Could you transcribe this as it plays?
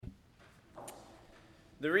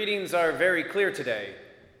The readings are very clear today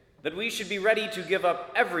that we should be ready to give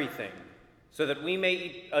up everything so that we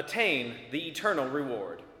may attain the eternal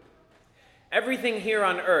reward. Everything here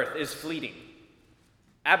on earth is fleeting.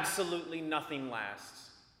 Absolutely nothing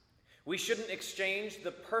lasts. We shouldn't exchange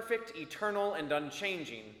the perfect, eternal, and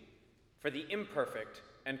unchanging for the imperfect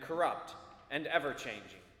and corrupt and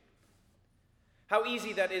ever-changing. How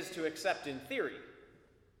easy that is to accept in theory,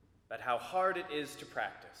 but how hard it is to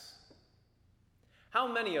practice. How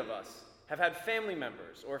many of us have had family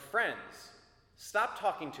members or friends stop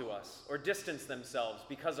talking to us or distance themselves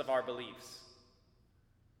because of our beliefs?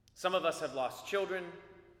 Some of us have lost children,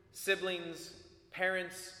 siblings,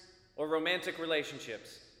 parents, or romantic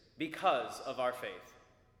relationships because of our faith.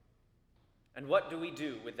 And what do we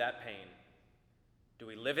do with that pain? Do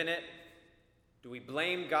we live in it? Do we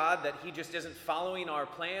blame God that he just isn't following our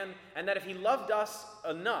plan, and that if he loved us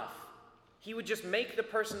enough, he would just make the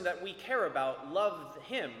person that we care about love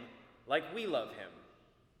him like we love him?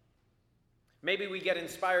 Maybe we get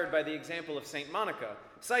inspired by the example of St. Monica,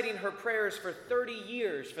 citing her prayers for 30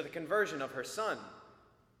 years for the conversion of her son.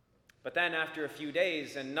 But then after a few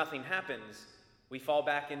days and nothing happens, we fall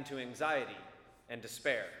back into anxiety and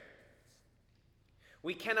despair.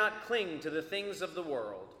 We cannot cling to the things of the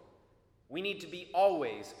world. We need to be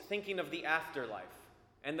always thinking of the afterlife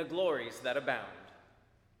and the glories that abound.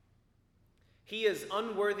 He is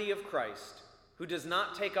unworthy of Christ who does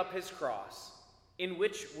not take up his cross, in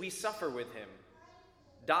which we suffer with him,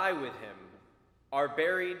 die with him, are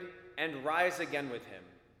buried, and rise again with him,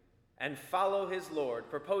 and follow his Lord,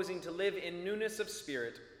 proposing to live in newness of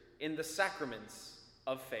spirit in the sacraments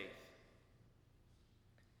of faith.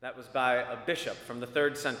 That was by a bishop from the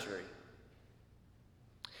 3rd century.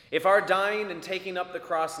 If our dying and taking up the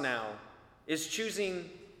cross now is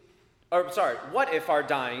what if our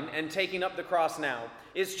dying and taking up the cross now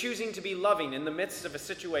is choosing to be loving in the midst of a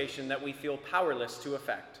situation that we feel powerless to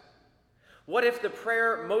affect? What if the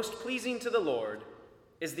prayer most pleasing to the Lord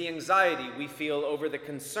is the anxiety we feel over the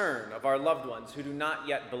concern of our loved ones who do not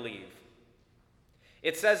yet believe?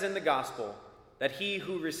 It says in the gospel that he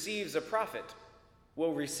who receives a prophet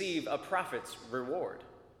will receive a prophet's reward.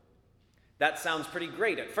 That sounds pretty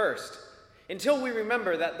great at first, until we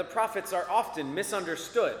remember that the prophets are often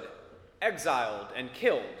misunderstood, exiled, and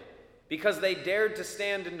killed because they dared to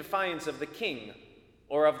stand in defiance of the king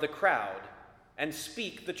or of the crowd and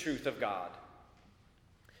speak the truth of God.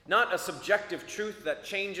 Not a subjective truth that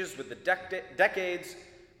changes with the decades,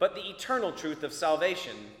 but the eternal truth of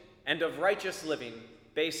salvation and of righteous living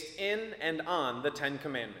based in and on the 10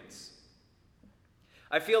 Commandments.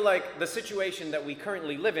 I feel like the situation that we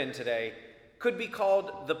currently live in today could be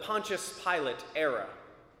called the Pontius Pilate era.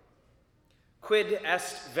 Quid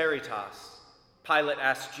est veritas? Pilate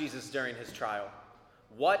asked Jesus during his trial.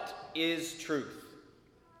 What is truth?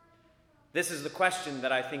 This is the question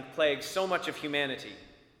that I think plagues so much of humanity.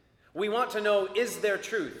 We want to know, is there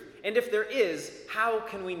truth? And if there is, how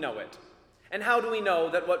can we know it? And how do we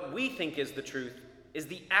know that what we think is the truth is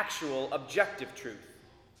the actual objective truth?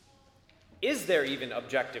 Is there even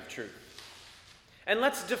objective truth? And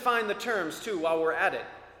let's define the terms, too, while we're at it.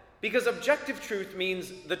 Because objective truth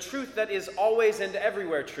means the truth that is always and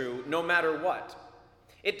everywhere true, no matter what.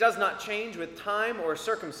 It does not change with time or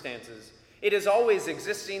circumstances. It is always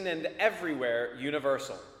existing and everywhere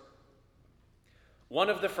universal. One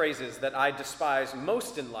of the phrases that I despise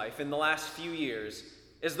most in life in the last few years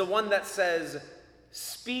is the one that says,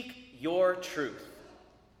 "Speak your truth."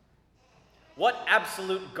 What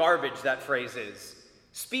absolute garbage that phrase is.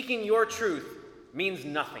 Speaking your truth means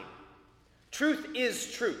nothing. Truth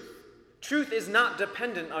is truth. Truth is not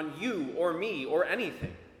dependent on you or me or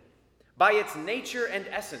anything. By its nature and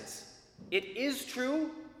essence, it is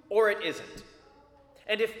true or it isn't.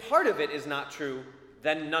 And if part of it is not true,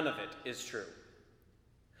 then none of it is true.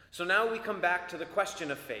 So now we come back to the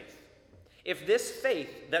question of faith. If this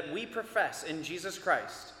faith that we profess in Jesus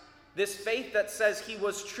Christ, this faith that says he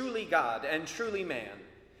was truly God and truly man,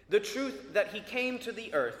 the truth that he came to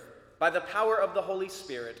the earth by the power of the Holy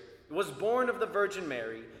Spirit, was born of the Virgin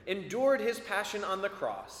Mary, endured his passion on the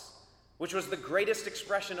cross, which was the greatest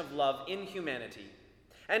expression of love in humanity,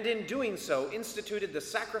 and in doing so instituted the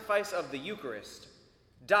sacrifice of the Eucharist,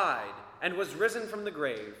 died, and was risen from the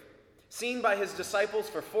grave, seen by his disciples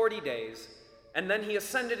for 40 days, and then he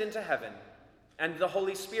ascended into heaven, and the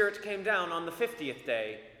Holy Spirit came down on the 50th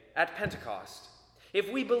day at Pentecost. If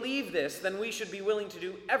we believe this, then we should be willing to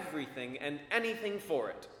do everything and anything for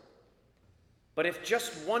it. But if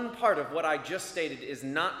just one part of what I just stated is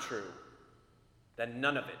not true, then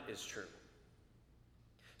none of it is true.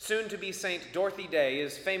 Soon-to-be Saint Dorothy Day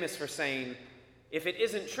is famous for saying, "If it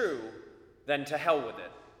isn't true, then to hell with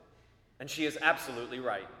it. And she is absolutely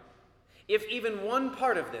right. If even one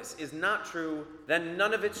part of this is not true, then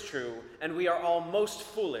none of it's true, and we are all most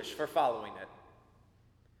foolish for following it.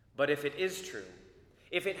 But if it is true,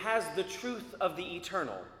 if it has the truth of the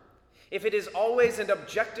eternal, if it is always and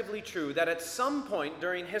objectively true that at some point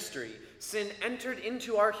during history, sin entered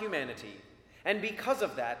into our humanity, and because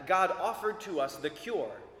of that, God offered to us the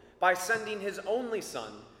cure by sending his only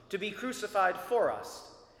Son to be crucified for us,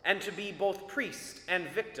 and to be both priest and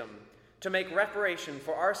victim, to make reparation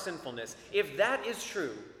for our sinfulness, if that is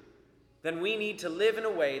true, then we need to live in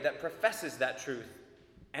a way that professes that truth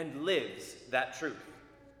and lives that truth.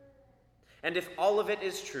 And if all of it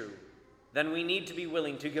is true, then we need to be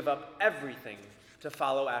willing to give up everything to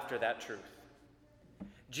follow after that truth.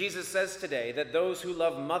 Jesus says today that those who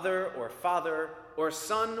love mother or father or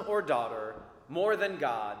son or daughter more than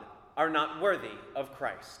God are not worthy of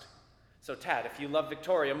Christ. So, Tad, if you love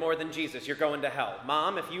Victoria more than Jesus, you're going to hell.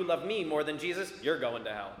 Mom, if you love me more than Jesus, you're going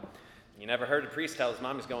to hell. You never heard a priest tell his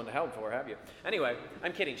mom he's going to hell before, have you? Anyway,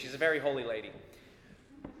 I'm kidding. She's a very holy lady.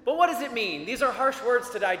 But what does it mean? These are harsh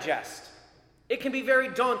words to digest. It can be very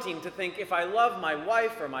daunting to think if I love my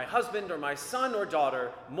wife or my husband or my son or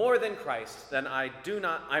daughter more than Christ, then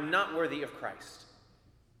I'm not worthy of Christ.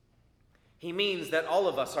 He means that all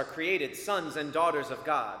of us are created sons and daughters of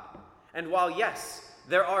God. And while, yes,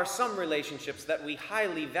 there are some relationships that we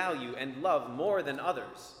highly value and love more than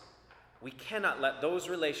others, we cannot let those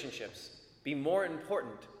relationships be more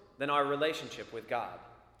important than our relationship with God.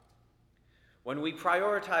 When we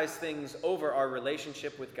prioritize things over our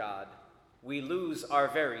relationship with God, we lose our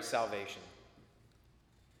very salvation.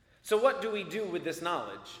 So what do we do with this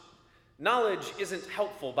knowledge? Knowledge isn't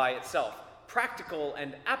helpful by itself. Practical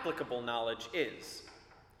and applicable knowledge is.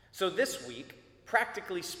 So this week,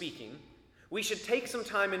 practically speaking, we should take some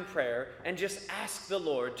time in prayer and just ask the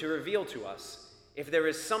Lord to reveal to us if there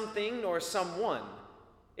is something or someone,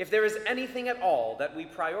 if there is anything at all that we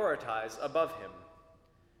prioritize above him.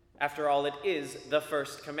 After all, it is the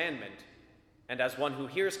first commandment. And as one who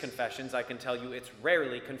hears confessions, I can tell you it's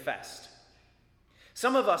rarely confessed.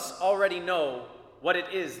 Some of us already know what it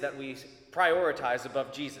is that we prioritize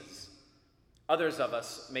above Jesus. Others of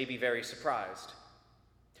us may be very surprised.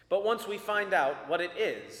 But once we find out what it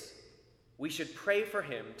is, we should pray for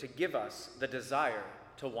him to give us the desire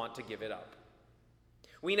to want to give it up.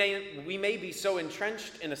 We may be so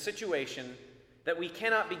entrenched in a situation that we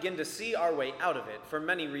cannot begin to see our way out of it for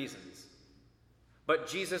many reasons. But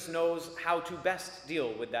Jesus knows how to best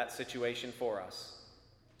deal with that situation for us.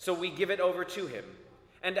 So we give it over to him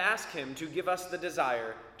and ask him to give us the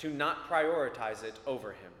desire to not prioritize it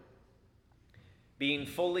over him. Being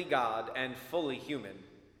fully God and fully human,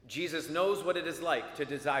 Jesus knows what it is like to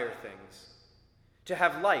desire things, to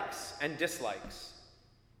have likes and dislikes.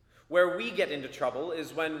 Where we get into trouble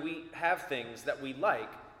is when we have things that we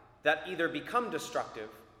like that either become destructive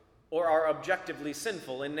or are objectively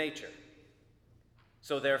sinful in nature.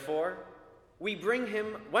 So therefore, when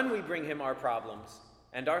we bring him our problems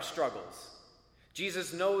and our struggles,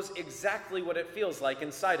 Jesus knows exactly what it feels like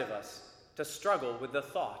inside of us to struggle with the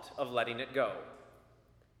thought of letting it go.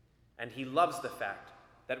 And he loves the fact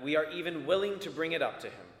that we are even willing to bring it up to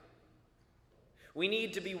him. We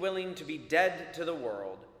need to be willing to be dead to the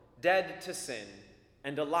world, dead to sin,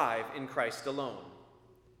 and alive in Christ alone.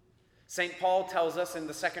 St. Paul tells us in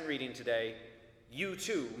the second reading today, you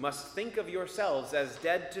too must think of yourselves as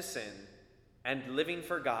dead to sin and living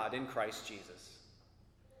for God in Christ Jesus.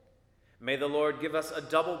 May the Lord give us a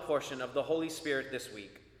double portion of the Holy Spirit this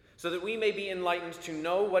week, so that we may be enlightened to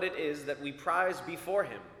know what it is that we prize before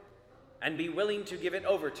him and be willing to give it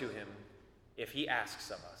over to him if he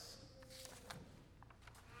asks of us.